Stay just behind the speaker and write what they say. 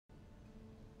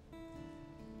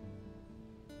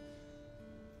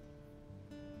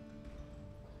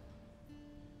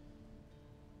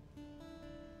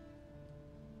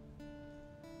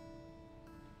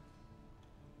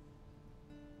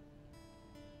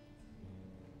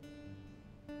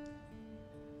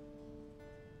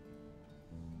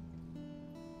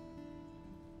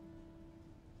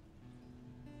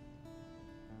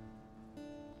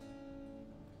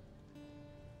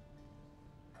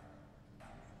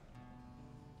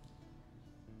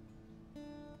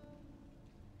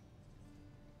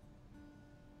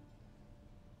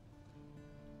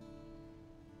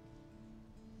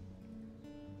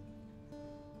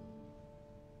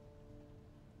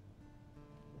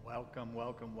Welcome,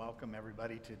 welcome, welcome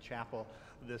everybody to chapel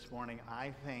this morning.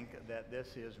 I think that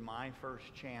this is my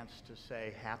first chance to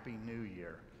say Happy New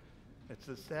Year. It's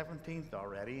the 17th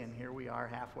already, and here we are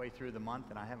halfway through the month,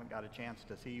 and I haven't got a chance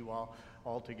to see you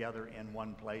all together in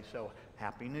one place, so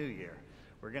Happy New Year.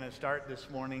 We're going to start this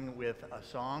morning with a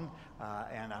song,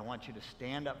 and I want you to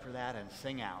stand up for that and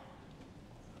sing out.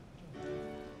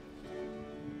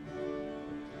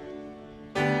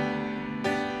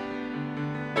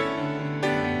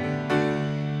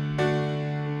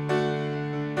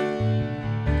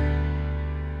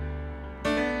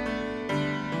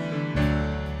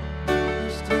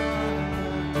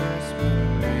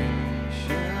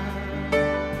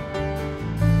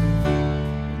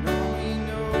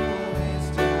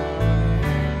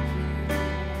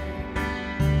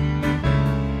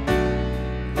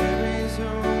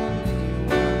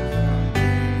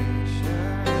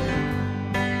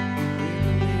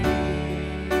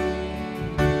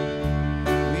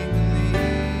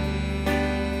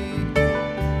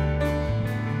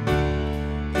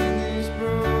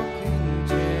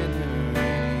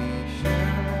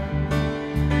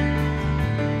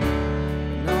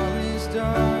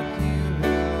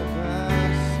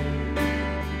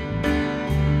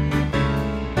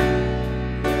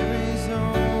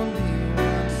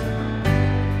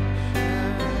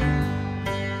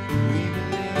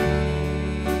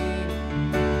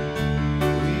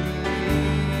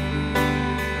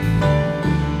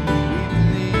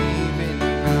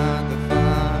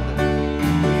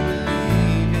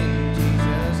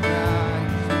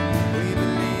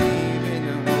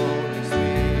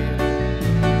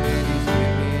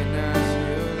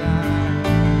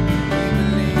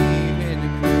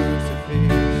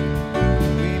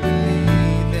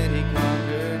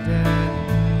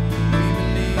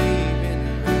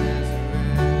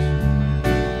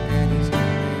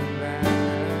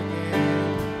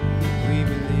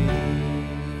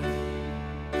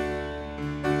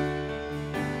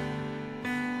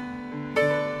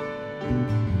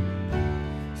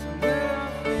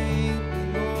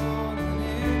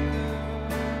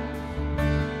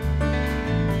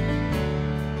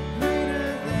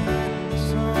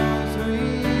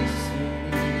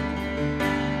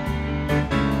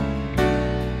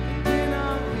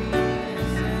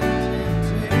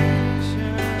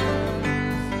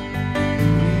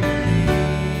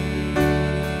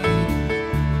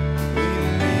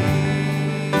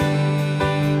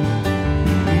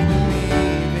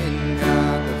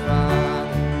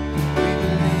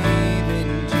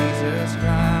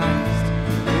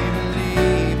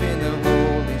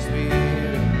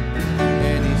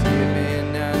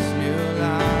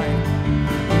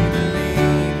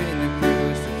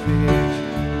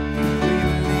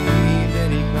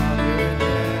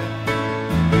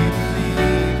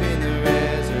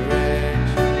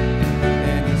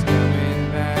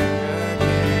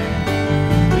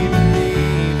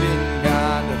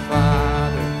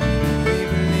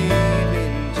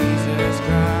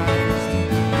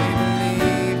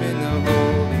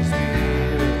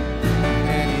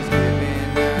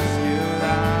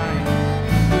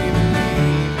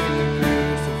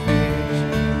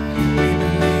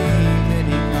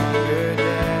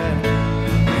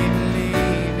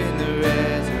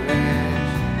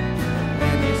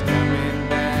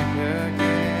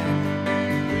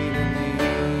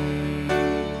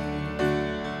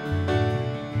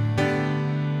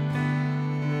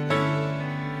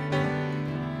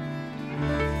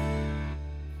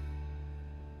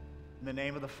 In the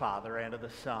name of the Father, and of the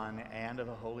Son, and of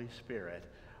the Holy Spirit.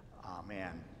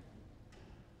 Amen.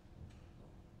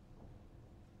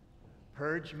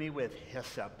 Purge me with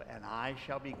hyssop, and I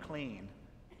shall be clean.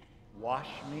 Wash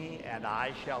me, and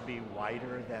I shall be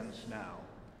whiter than snow.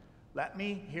 Let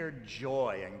me hear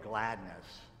joy and gladness.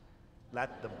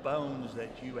 Let the bones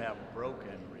that you have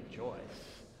broken rejoice.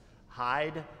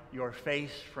 Hide your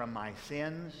face from my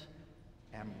sins,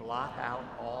 and blot out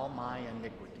all my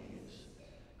iniquities.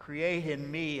 Create in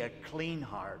me a clean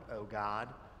heart, O God,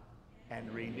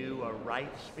 and renew a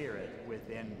right spirit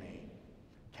within me.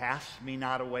 Cast me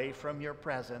not away from your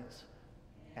presence,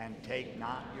 and take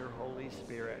not your Holy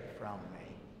Spirit from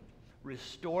me.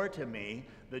 Restore to me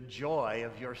the joy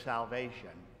of your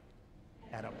salvation,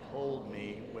 and uphold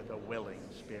me with a willing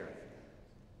spirit.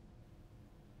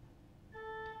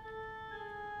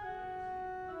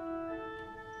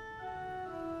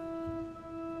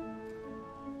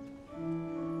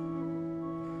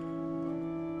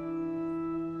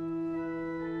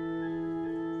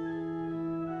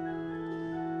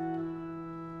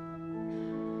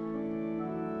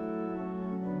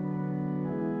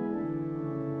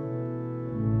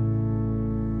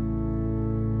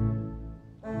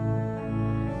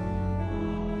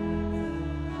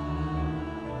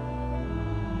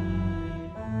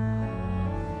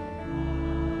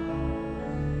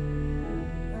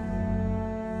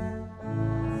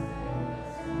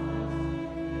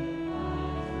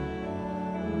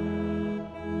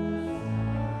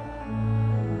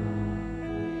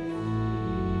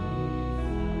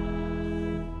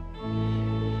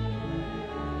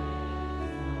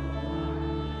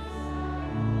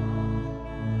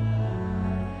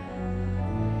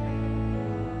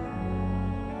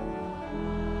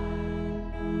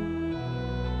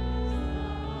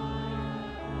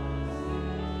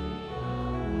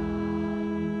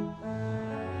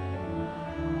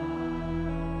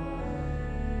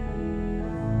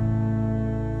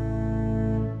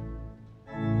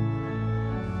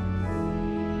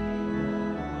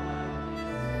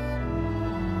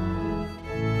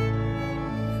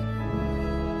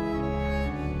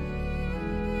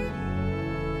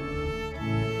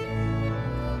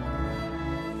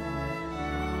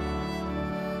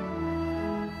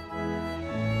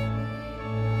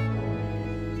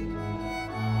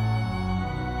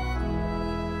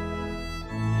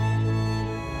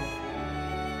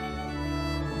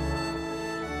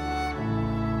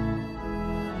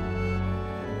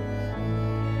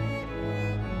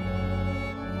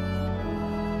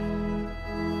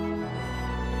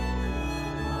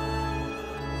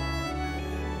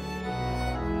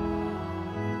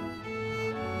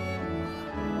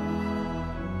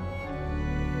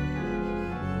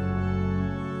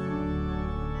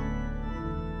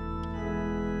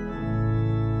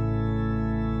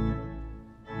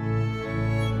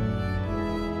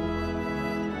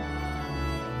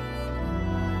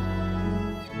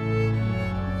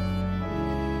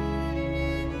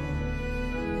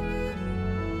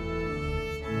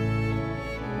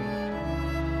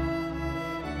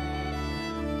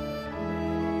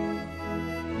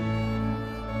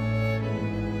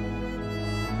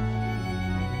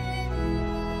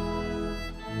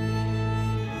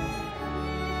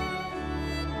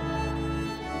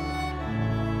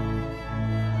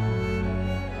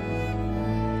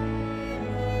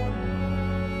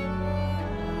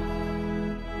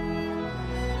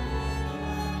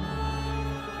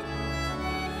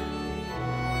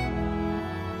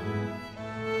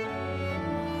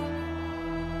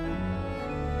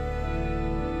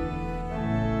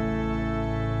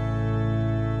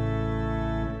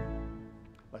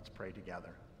 Let's pray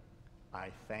together. I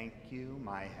thank you,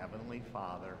 my heavenly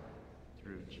Father,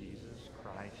 through Jesus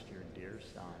Christ, your dear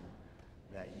Son,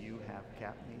 that you have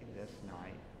kept me this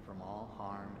night from all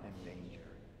harm and danger.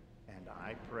 And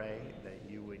I pray that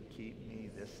you would keep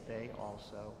me this day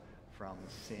also from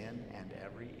sin and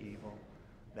every evil,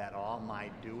 that all my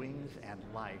doings and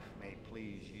life may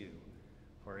please you.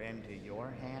 For into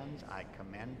your hands I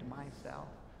commend myself,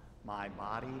 my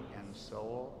body and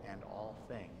soul, and all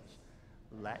things.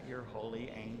 Let your holy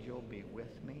angel be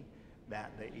with me,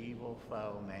 that the evil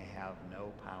foe may have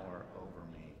no power over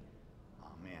me.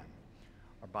 Amen.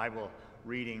 Our Bible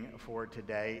reading for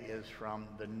today is from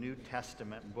the New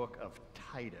Testament book of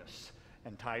Titus.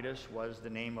 And Titus was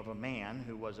the name of a man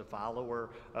who was a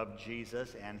follower of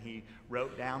Jesus, and he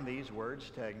wrote down these words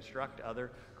to instruct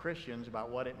other Christians about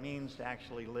what it means to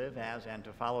actually live as and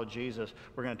to follow Jesus.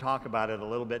 We're going to talk about it a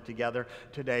little bit together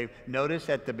today. Notice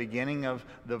at the beginning of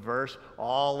the verse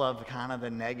all of kind of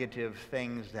the negative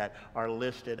things that are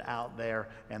listed out there,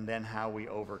 and then how we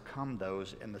overcome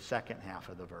those in the second half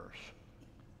of the verse.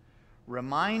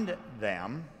 Remind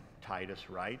them, Titus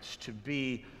writes, to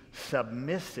be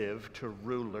submissive to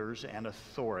rulers and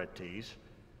authorities,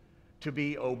 to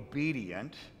be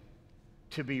obedient,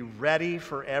 to be ready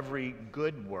for every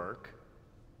good work,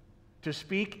 to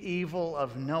speak evil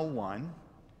of no one,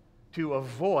 to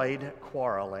avoid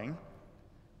quarreling,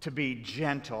 to be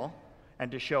gentle,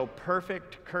 and to show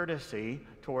perfect courtesy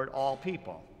toward all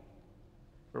people.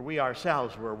 For we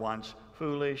ourselves were once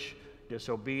foolish,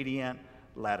 disobedient,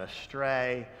 led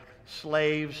astray,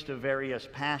 slaves to various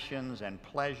passions and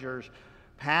pleasures,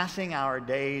 passing our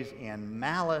days in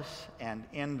malice and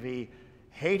envy,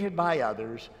 hated by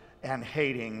others and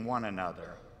hating one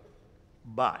another.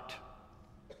 But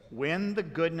when the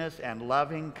goodness and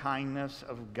loving kindness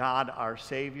of God our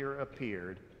Savior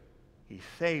appeared, he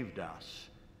saved us,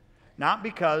 not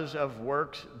because of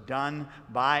works done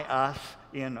by us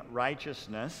in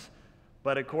righteousness,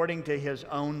 but according to his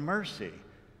own mercy,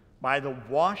 by the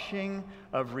washing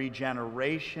of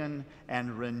regeneration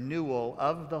and renewal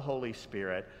of the Holy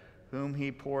Spirit, whom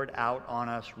he poured out on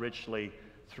us richly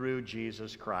through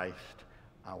Jesus Christ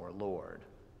our Lord.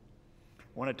 I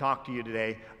want to talk to you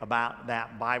today about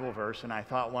that Bible verse, and I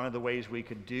thought one of the ways we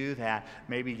could do that,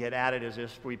 maybe get at it, is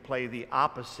if we play the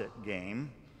opposite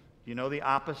game. You know the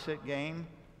opposite game?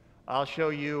 I'll show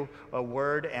you a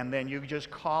word, and then you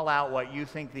just call out what you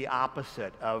think the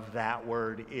opposite of that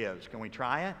word is. Can we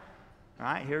try it? All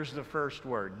right, here's the first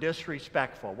word,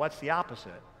 disrespectful. What's the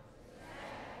opposite?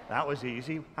 That was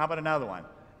easy. How about another one?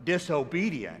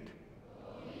 Disobedient.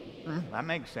 That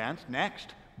makes sense.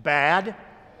 Next, bad.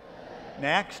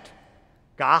 Next,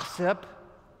 gossip.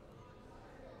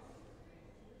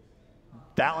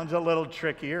 That one's a little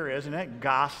trickier, isn't it?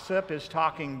 Gossip is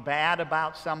talking bad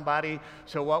about somebody.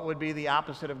 So what would be the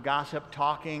opposite of gossip?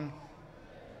 Talking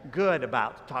good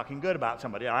about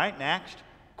somebody. All right, next,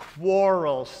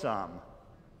 quarrelsome.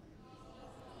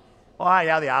 Oh,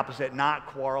 yeah, the opposite, not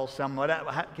quarrelsome.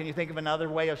 Can you think of another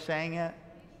way of saying it?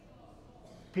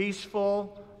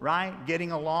 Peaceful, right?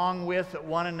 Getting along with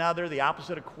one another. The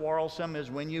opposite of quarrelsome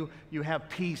is when you have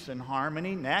peace and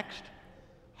harmony. Next,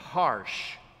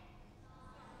 harsh.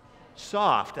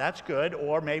 Soft, that's good.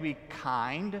 Or maybe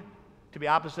kind. To be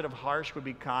opposite of harsh would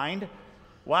be kind.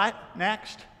 What?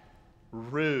 Next,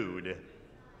 rude.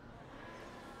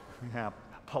 Yeah.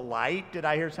 Polite, did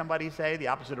I hear somebody say? The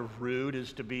opposite of rude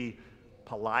is to be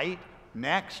polite.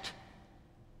 Next,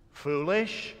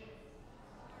 foolish.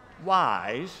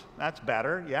 Wise, that's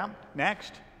better, yeah.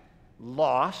 Next,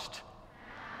 lost.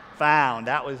 Found,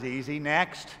 that was easy.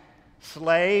 Next,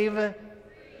 slave.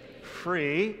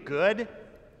 Free, good.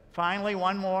 Finally,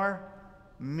 one more,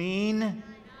 mean.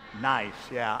 Nice,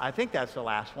 yeah. I think that's the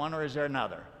last one, or is there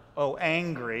another? Oh,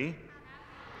 angry.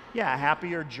 Yeah,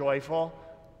 happy or joyful.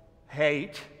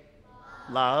 Hate,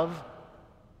 love.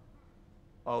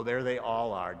 Oh, there they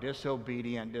all are.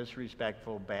 Disobedient,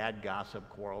 disrespectful, bad, gossip,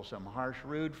 quarrelsome, harsh,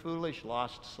 rude, foolish,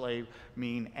 lost, slave,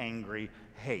 mean, angry,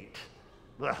 hate.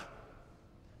 Ugh.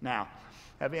 Now,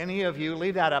 have any of you,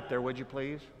 leave that up there, would you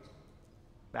please?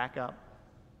 Back up.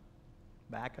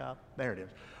 Back up. There it is.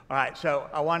 All right, so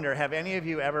I wonder, have any of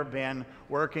you ever been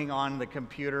working on the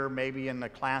computer, maybe in the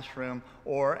classroom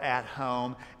or at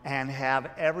home, and have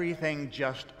everything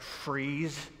just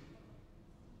freeze?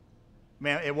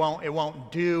 Man, it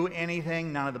won't do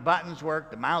anything. None of the buttons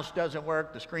work. The mouse doesn't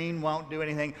work. The screen won't do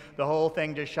anything. The whole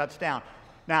thing just shuts down.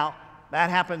 Now, that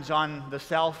happens on the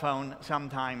cell phone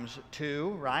sometimes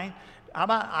too, right? How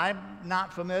about, I'm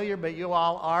not familiar, but you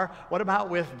all are. What about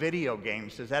with video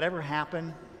games? Does that ever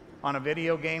happen on a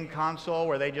video game console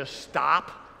where they just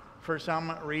stop for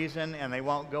some reason and they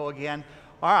won't go again?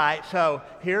 All right, so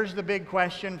here's the big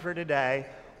question for today.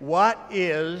 What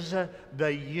is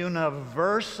the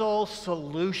universal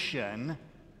solution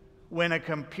when a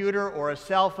computer or a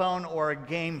cell phone or a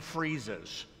game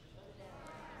freezes?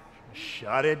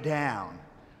 Shut it down.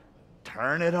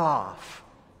 Turn it off.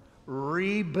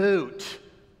 Reboot.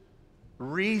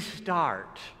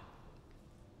 Restart.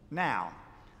 Now,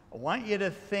 I want you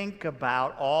to think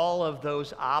about all of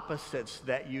those opposites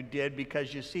that you did,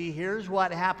 because you see, here's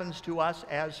what happens to us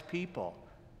as people.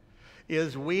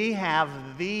 Is we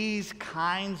have these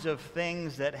kinds of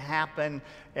things that happen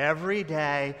every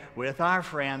day with our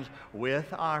friends,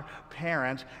 with our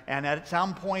parents, and at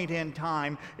some point in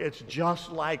time, it's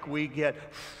just like we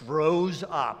get froze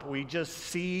up. We just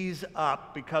seize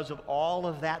up because of all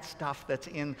of that stuff that's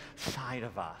inside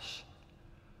of us.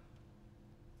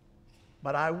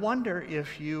 But I wonder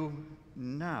if you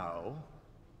know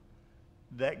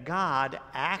that God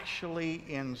actually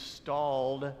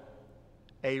installed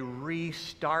a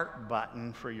restart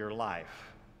button for your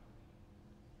life.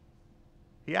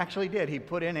 He actually did. He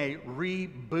put in a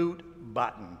reboot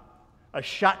button, a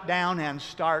shut down and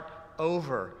start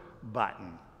over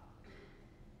button.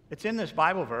 It's in this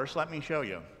Bible verse. Let me show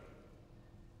you.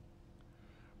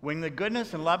 When the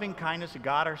goodness and loving kindness of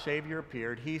God our Savior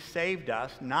appeared, He saved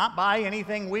us, not by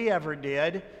anything we ever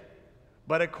did,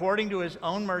 but according to His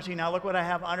own mercy. Now look what I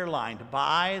have underlined.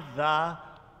 By the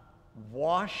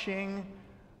washing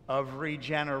of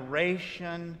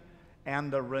regeneration and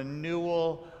the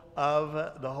renewal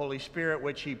of the Holy Spirit,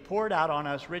 which He poured out on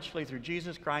us richly through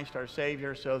Jesus Christ our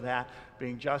Savior, so that,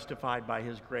 being justified by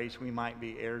His grace, we might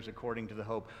be heirs according to the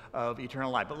hope of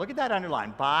eternal life. But look at that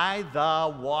underline. By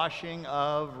the washing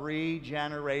of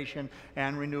regeneration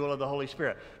and renewal of the Holy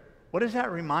Spirit. What does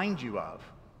that remind you of?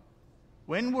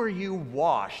 When were you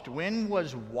washed? When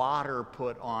was water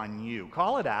put on you?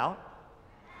 Call it out.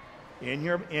 In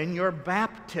your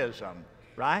baptism,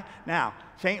 right? Now,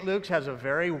 St. Luke's has a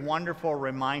very wonderful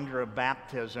reminder of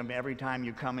baptism every time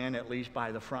you come in, at least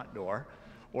by the front door,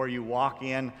 or you walk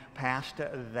in past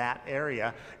that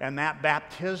area. And that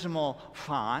baptismal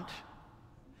font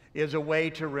is a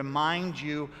way to remind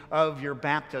you of your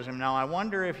baptism. Now, I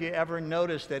wonder if you ever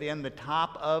noticed that in the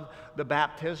top of the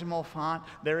baptismal font,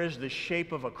 there is the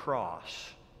shape of a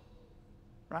cross.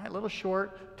 Right? A little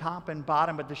short top and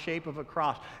bottom, but the shape of a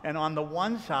cross. And on the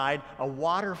one side, a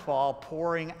waterfall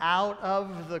pouring out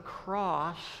of the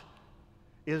cross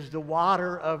is the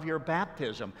water of your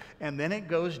baptism. And then it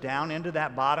goes down into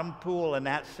that bottom pool, and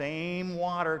that same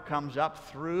water comes up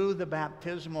through the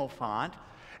baptismal font,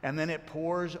 and then it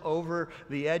pours over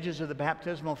the edges of the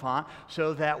baptismal font,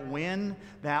 so that when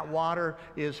that water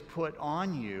is put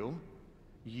on you,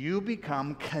 you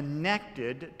become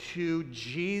connected to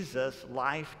Jesus'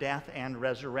 life, death, and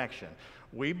resurrection.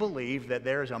 We believe that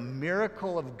there's a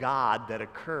miracle of God that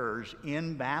occurs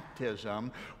in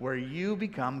baptism where you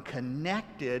become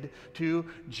connected to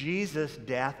Jesus'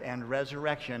 death and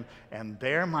resurrection. And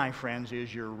there, my friends,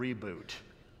 is your reboot.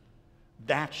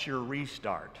 That's your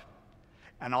restart.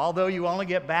 And although you only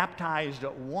get baptized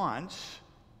once,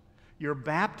 your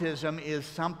baptism is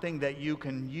something that you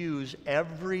can use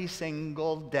every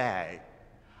single day.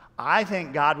 I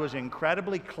think God was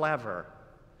incredibly clever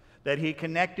that He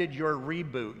connected your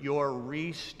reboot, your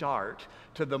restart,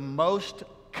 to the most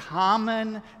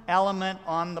common element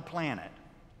on the planet.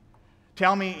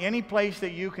 Tell me any place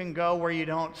that you can go where you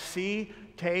don't see,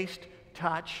 taste,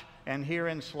 touch, and here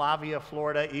in Slavia,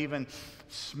 Florida, even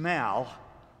smell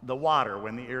the water.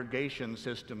 When the irrigation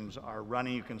systems are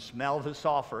running, you can smell the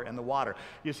sulfur in the water.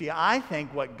 You see, I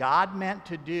think what God meant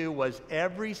to do was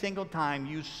every single time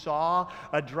you saw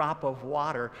a drop of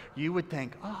water, you would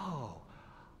think, oh,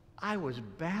 I was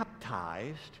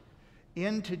baptized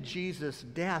into Jesus'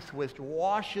 death, which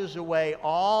washes away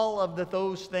all of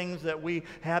those things that we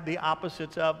had the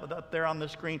opposites of up there on the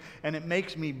screen, and it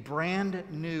makes me brand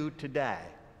new today.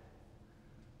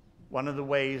 One of the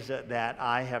ways that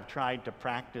I have tried to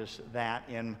practice that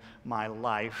in my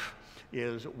life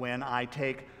is when I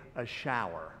take a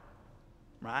shower,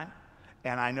 right?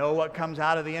 And I know what comes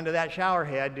out of the end of that shower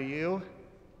head, do you?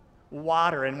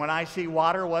 Water. And when I see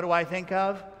water, what do I think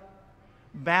of?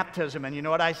 Baptism. And you know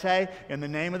what I say? In the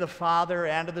name of the Father,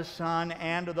 and of the Son,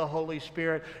 and of the Holy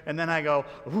Spirit. And then I go,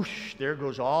 whoosh, there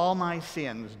goes all my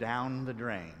sins down the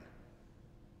drain.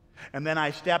 And then I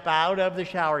step out of the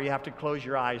shower. You have to close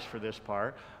your eyes for this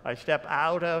part. I step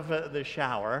out of the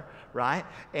shower, right?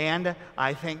 And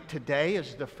I think today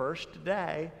is the first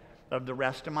day of the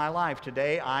rest of my life.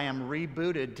 Today I am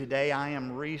rebooted. Today I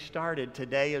am restarted.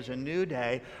 Today is a new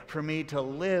day for me to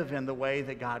live in the way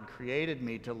that God created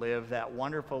me to live, that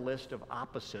wonderful list of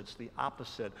opposites, the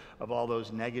opposite of all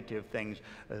those negative things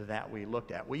that we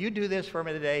looked at. Will you do this for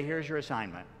me today? Here's your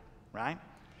assignment, right?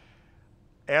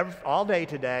 All day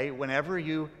today, whenever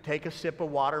you take a sip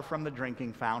of water from the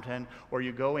drinking fountain, or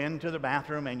you go into the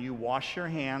bathroom and you wash your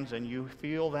hands and you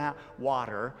feel that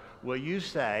water, will you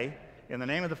say, in the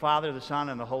name of the Father, the Son,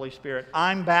 and the Holy Spirit,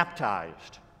 I'm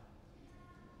baptized?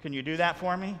 Can you do that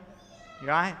for me?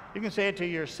 Right? You can say it to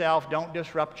yourself. Don't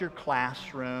disrupt your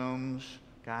classrooms.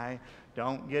 Okay?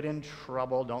 Don't get in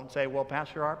trouble. Don't say, well,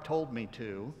 Pastor Arp told me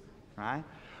to. Right?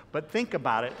 But think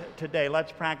about it today.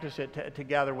 Let's practice it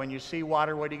together. When you see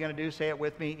water, what are you going to do? Say it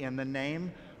with me. In the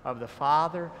name of the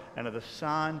Father, and of the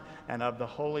Son, and of the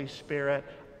Holy Spirit,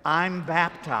 I'm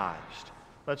baptized.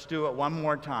 Let's do it one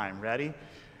more time. Ready?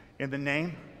 In the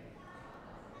name.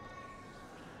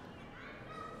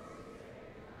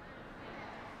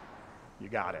 You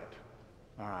got it.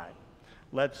 All right.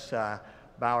 Let's bow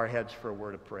our heads for a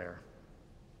word of prayer.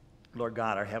 Lord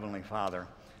God, our Heavenly Father,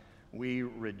 we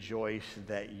rejoice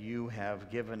that you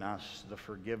have given us the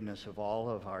forgiveness of all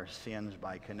of our sins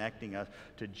by connecting us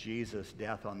to Jesus'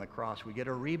 death on the cross. We get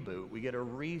a reboot. We get a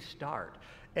restart.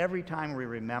 Every time we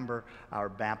remember our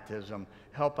baptism,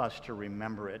 help us to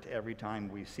remember it every time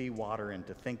we see water and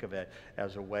to think of it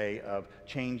as a way of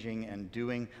changing and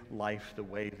doing life the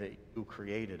way that you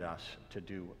created us to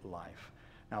do life.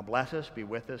 Now bless us, be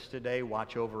with us today.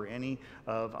 Watch over any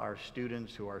of our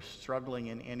students who are struggling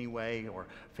in any way, or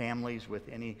families with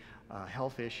any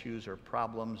health issues or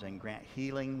problems, and grant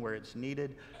healing where it's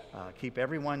needed. Keep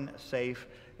everyone safe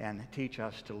and teach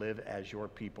us to live as your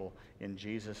people. In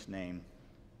Jesus' name,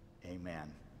 amen.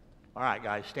 All right,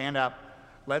 guys, stand up.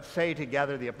 Let's say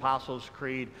together the Apostles'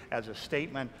 Creed as a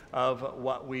statement of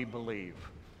what we believe.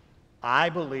 I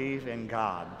believe in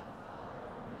God,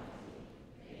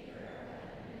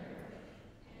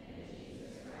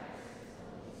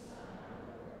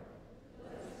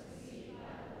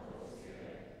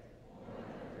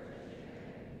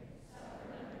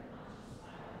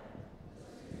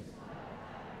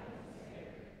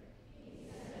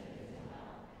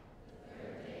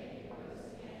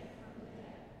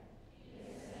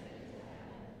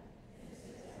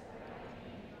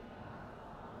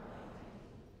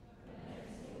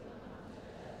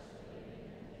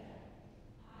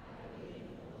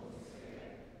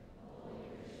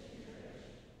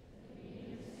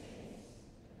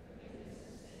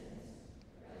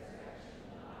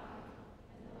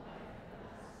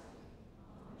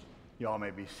 You all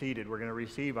may be seated. We're going to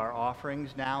receive our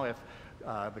offerings now. If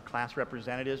the class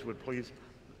representatives would please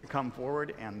come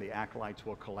forward, and the acolytes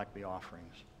will collect the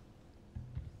offerings.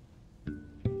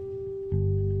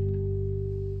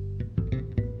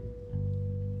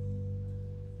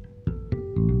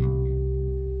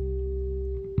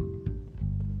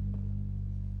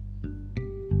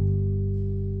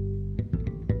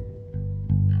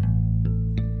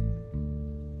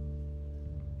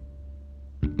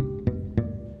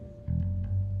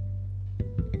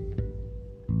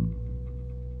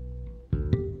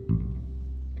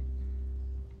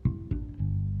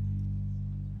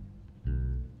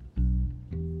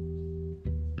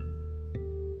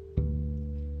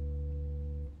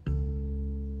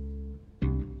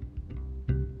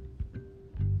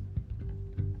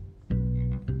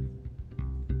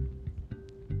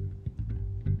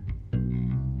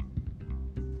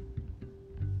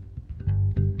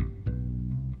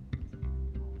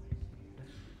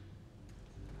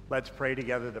 Let's pray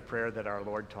together the prayer that our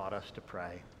Lord taught us to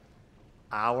pray.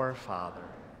 Our Father,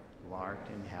 who art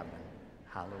in heaven,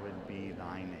 hallowed be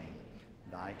thy name.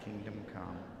 Thy kingdom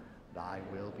come, thy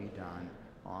will be done,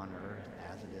 on earth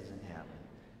as it is in heaven.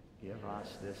 Give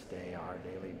us this day our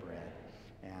daily bread,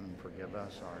 and forgive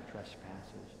us our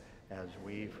trespasses, as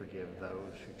we forgive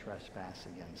those who trespass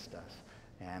against us.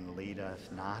 And lead us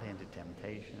not into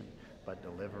temptation, but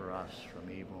deliver us from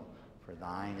evil. For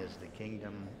thine is the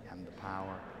kingdom, and the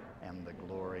power, and the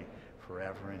glory,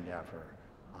 forever and ever.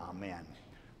 Amen.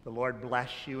 The Lord bless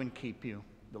you and keep you.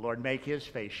 The Lord make his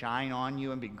face shine on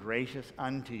you and be gracious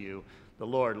unto you. The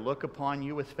Lord look upon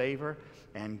you with favor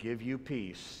and give you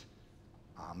peace.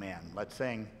 Amen. Let's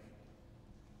sing.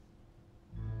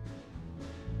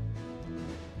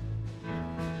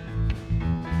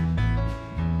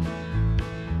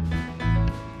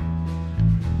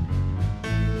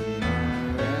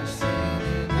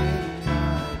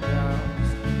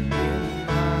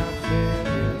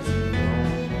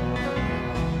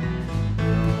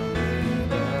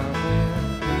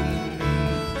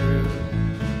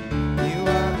 You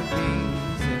are the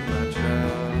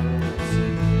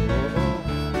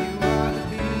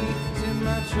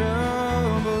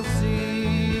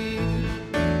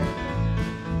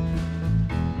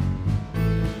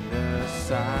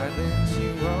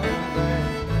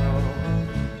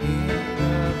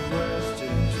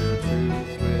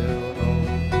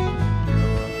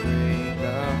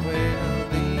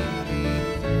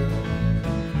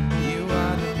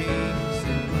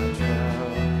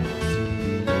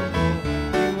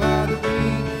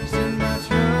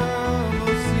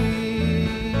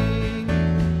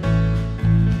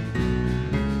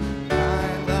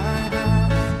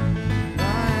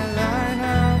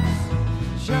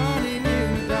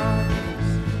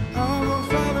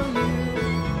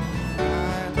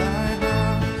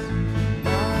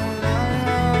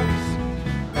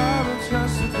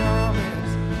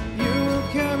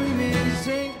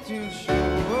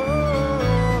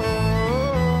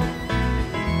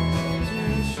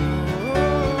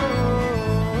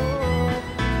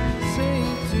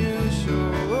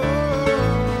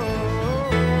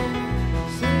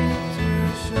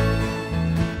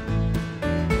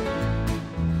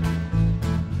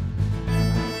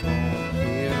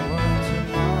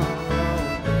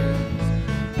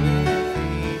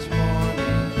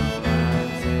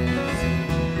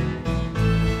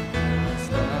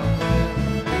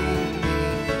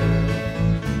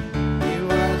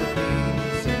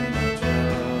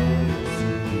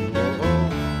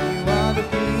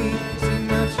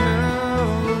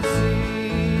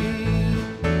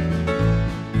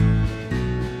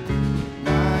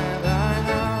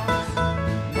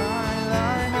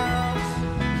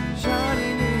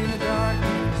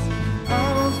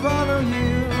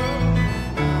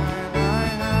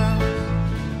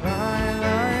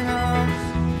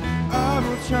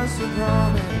trust and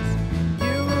promise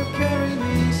you will carry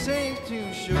me safe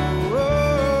to shore.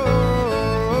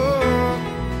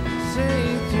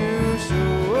 Safe to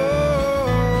shore.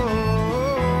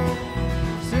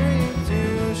 Safe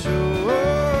to shore.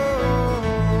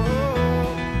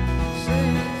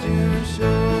 Safe to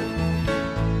shore.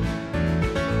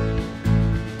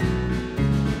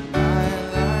 My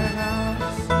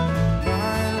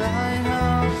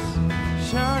lighthouse,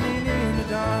 shining in the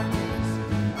darkness,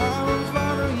 I will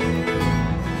follow you.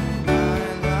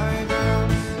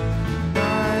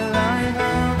 My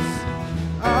lighthouse,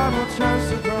 I will trust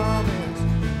the promise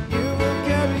you will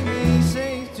carry me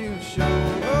safe to shore.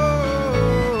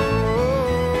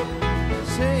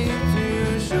 Safe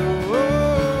to shore.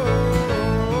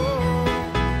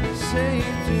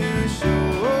 Safe to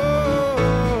shore.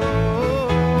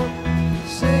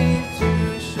 Safe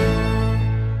to shore.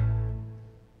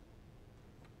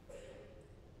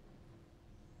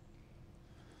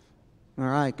 All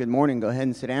right, good morning. Go ahead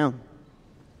and sit down.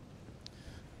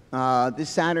 This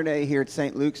Saturday here at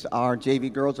St. Luke's, our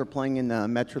JV girls are playing in the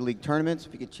Metro League tournaments.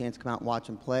 If you get a chance, come out and watch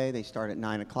them play. They start at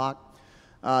 9 o'clock.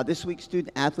 This week's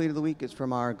Student Athlete of the Week is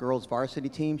from our girls varsity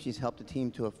team. She's helped the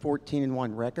team to a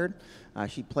 14-1 record.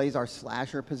 She plays our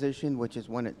slasher position, which is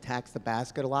one that attacks the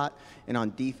basket a lot. And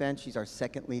on defense, she's our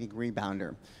second leading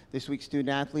rebounder. This week's Student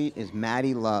Athlete is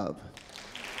Maddie Love.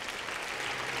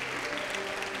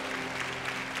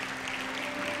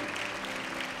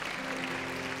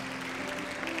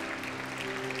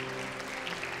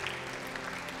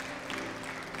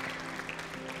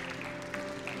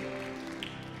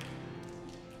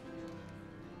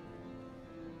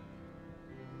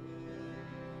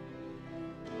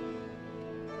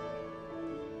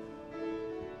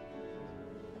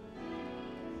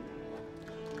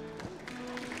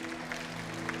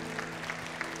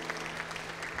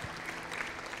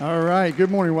 All right,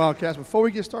 good morning, Wildcats. Before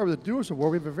we get started with the Doers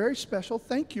Award, we have a very special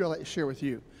thank you I'd like to share with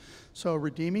you. So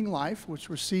Redeeming Life,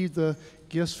 which received the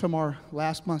gifts from our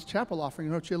last month's chapel offering,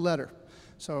 wrote you a letter.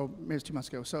 So maybe it's 2 months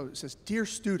ago. So it says, "Dear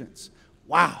students,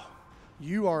 wow,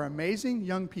 you are amazing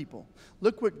young people.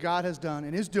 Look what God has done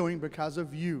and is doing because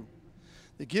of you.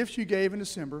 The gifts you gave in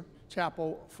December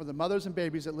chapel for the mothers and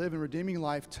babies that live in Redeeming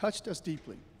Life touched us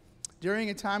deeply. During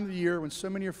a time of the year when so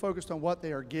many are focused on what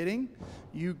they are getting,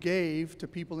 you gave to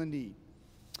people in need.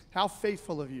 How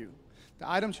faithful of you. The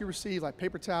items you received, like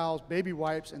paper towels, baby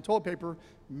wipes, and toilet paper,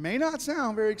 may not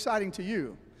sound very exciting to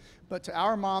you, but to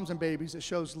our moms and babies, it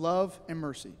shows love and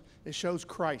mercy. It shows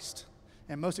Christ,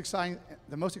 and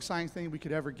the most exciting thing we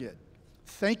could ever get.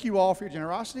 Thank you all for your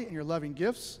generosity and your loving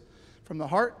gifts. From the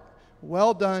heart,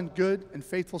 well done, good and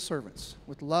faithful servants.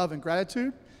 With love and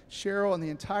gratitude, Cheryl and the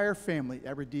entire family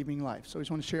at Redeeming Life." So I just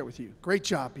want to share it with you. Great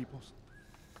job, people.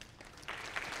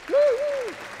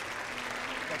 Woo-hoo.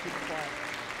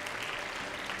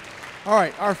 All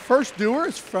right, our first doer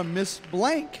is from Miss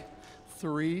Blank,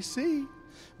 3C.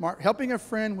 Mark, helping a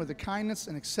friend with the kindness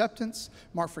and acceptance.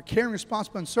 Mark, for caring,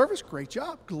 responsible, and service. Great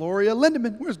job. Gloria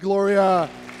Lindemann. Where's Gloria?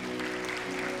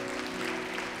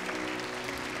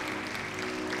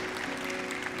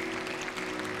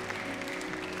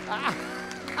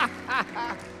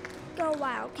 Go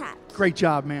Wildcats. Great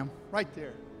job, ma'am. Right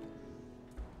there.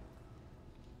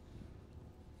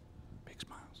 Big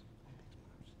smiles.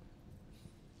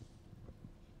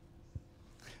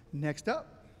 Next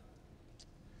up,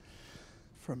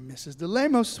 from Mrs.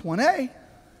 DeLemos, 1A.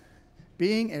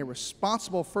 Being a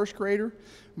responsible first grader,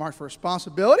 marked for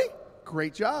responsibility.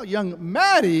 Great job. Young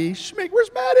Maddie Schmink.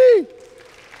 Where's Maddie?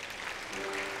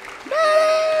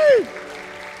 Maddie!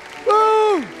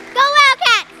 Woo! Go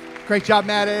Wildcats! Great job,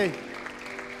 Maddie.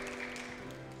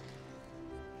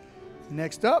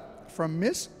 Next up, from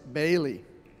Miss Bailey.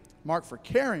 Marked for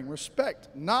caring, respect,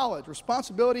 knowledge,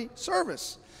 responsibility,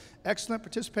 service. Excellent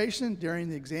participation during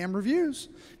the exam reviews.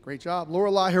 Great job,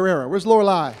 Lorelei Herrera. Where's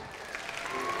Lorelei?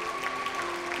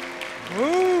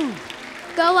 Woo!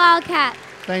 Go Wildcats!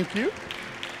 Thank you.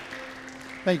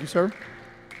 Thank you, sir.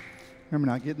 Remember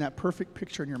now, getting that perfect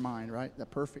picture in your mind, right?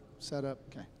 That perfect setup.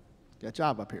 Okay. Good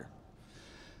job up here.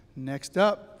 Next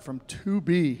up, from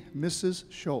 2B, Mrs.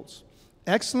 Schultz.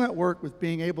 Excellent work with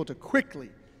being able to quickly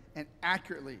and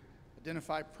accurately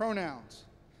identify pronouns.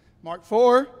 Mark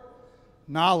 4,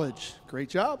 knowledge. Great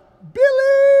job.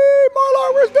 Billy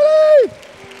Marlar, where's Billy?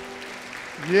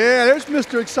 Yeah, there's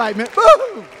Mr. Excitement.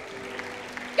 Woo! Go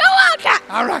Wildcats!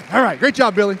 All right. Great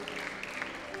job, Billy.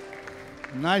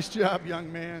 Nice job,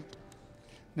 young man.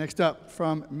 Next up,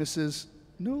 from Mrs.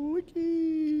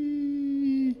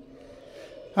 Nowicki.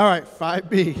 All right,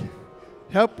 5B.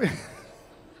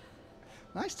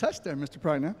 Nice touch there, Mr.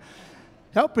 Pride.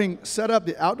 Helping set up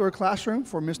the outdoor classroom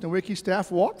for Miss Nowicki's staff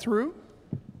walkthrough.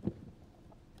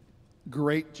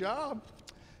 Great job.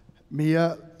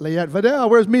 Mia Layette Vidal.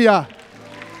 Where's Mia?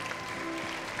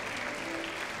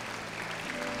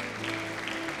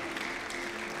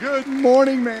 Good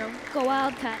morning, ma'am. Go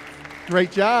Wildcats.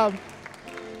 Great job.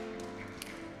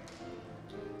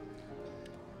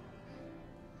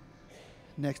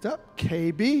 Next up,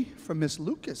 KB from Miss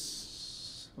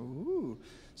Lucas. Ooh,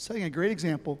 setting a great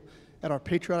example at our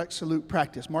patriotic salute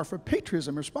practice. Mark for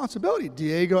patriotism, responsibility.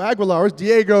 Diego Aguilar. Where's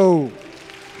Diego?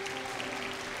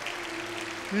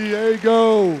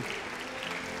 Diego.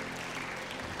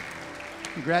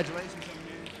 Congratulations.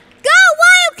 Go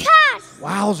Wildcats!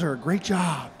 Wowzer, great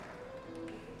job.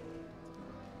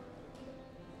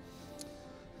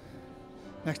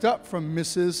 Next up, from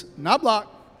Mrs.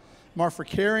 Knobloch. Mark for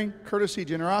caring, courtesy,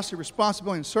 generosity,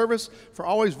 responsibility, and service. For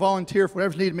always volunteer for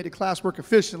whatever's needed to make the class work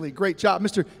efficiently. Great job,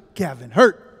 Mr. Gavin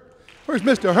Hurt. Where's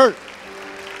Mr. Hurt?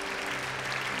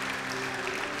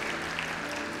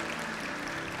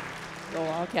 Go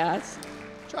Wildcats.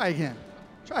 Try again.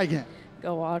 Try again.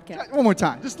 Go Wildcats. Try one more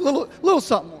time. Just a little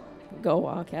something more. Go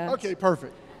Wildcats. Okay,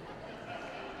 perfect.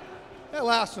 That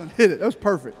last one hit it. That was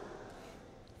perfect.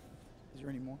 Is there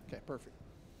any more? Okay, perfect.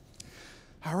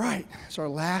 All right, it's our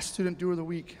last student doer of the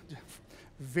week.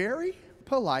 Very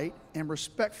polite and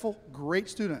respectful, great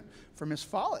student for Miss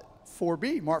Follett,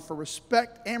 4B, marked for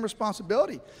respect and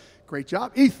responsibility. Great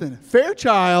job, Ethan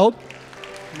Fairchild.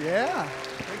 Yeah,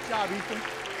 great job, Ethan.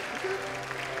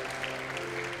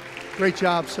 Great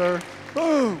job, sir.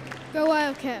 Boom. Go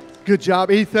Wildcats. Good job,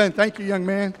 Ethan. Thank you, young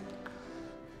man.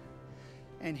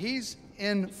 And he's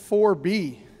in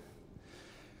 4B.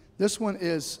 This one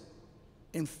is,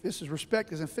 this is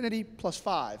respect is infinity plus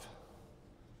 5.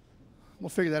 We'll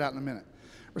figure that out in a minute.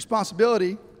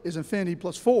 Responsibility is infinity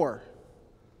plus 4.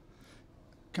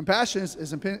 Compassion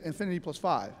is infinity plus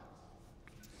 5.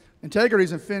 Integrity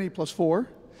is infinity plus 4.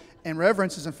 And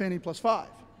reverence is infinity plus 5.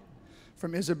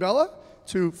 From Isabella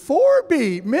to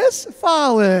 4B, Miss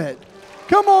Follett.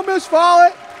 Come on, Miss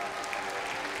Follett.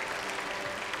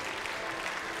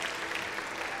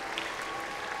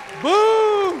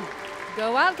 Boom!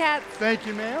 Go Wildcats. Thank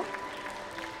you, ma'am.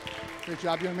 Great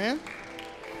job, young man.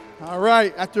 All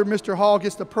right, after Mr. Hall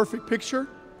gets the perfect picture,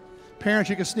 parents,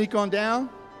 you can sneak on down.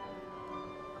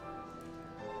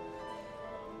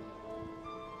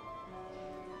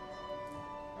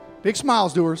 Big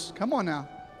smiles, doers. Come on now.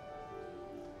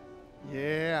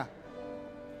 Yeah.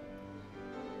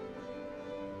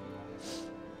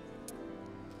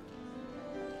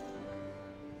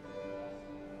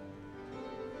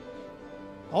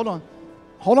 Hold on.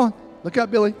 Hold on. Look up,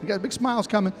 Billy. You got big smiles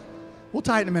coming. We'll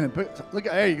tie it in a minute. But look,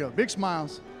 there you go. Big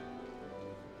smiles.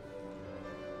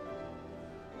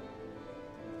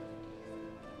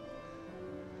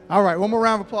 All right, one more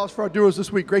round of applause for our doers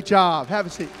this week. Great job. Have a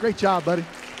seat. Great job, buddy.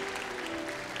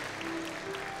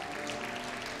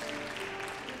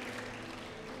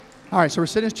 All right, so we're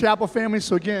sitting as chapel families.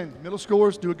 So again, middle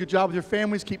schoolers, do a good job with your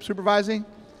families. Keep supervising.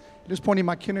 Just pointing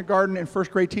my kindergarten and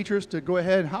first grade teachers to go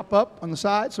ahead and hop up on the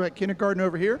side. So at kindergarten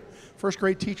over here, first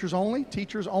grade teachers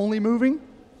only moving.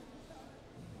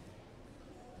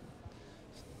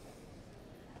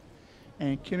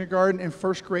 And kindergarten and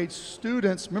first grade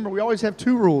students, remember we always have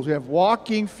 2 rules. We have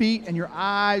walking feet and your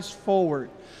eyes forward.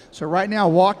 So right now,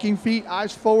 walking feet,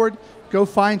 eyes forward. Go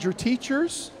find your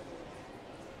teachers.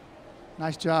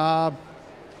 Nice job.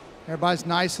 Everybody's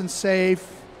nice and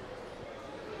safe.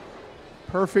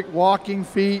 Perfect walking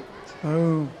feet.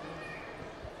 Boom.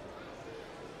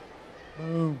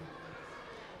 Boom.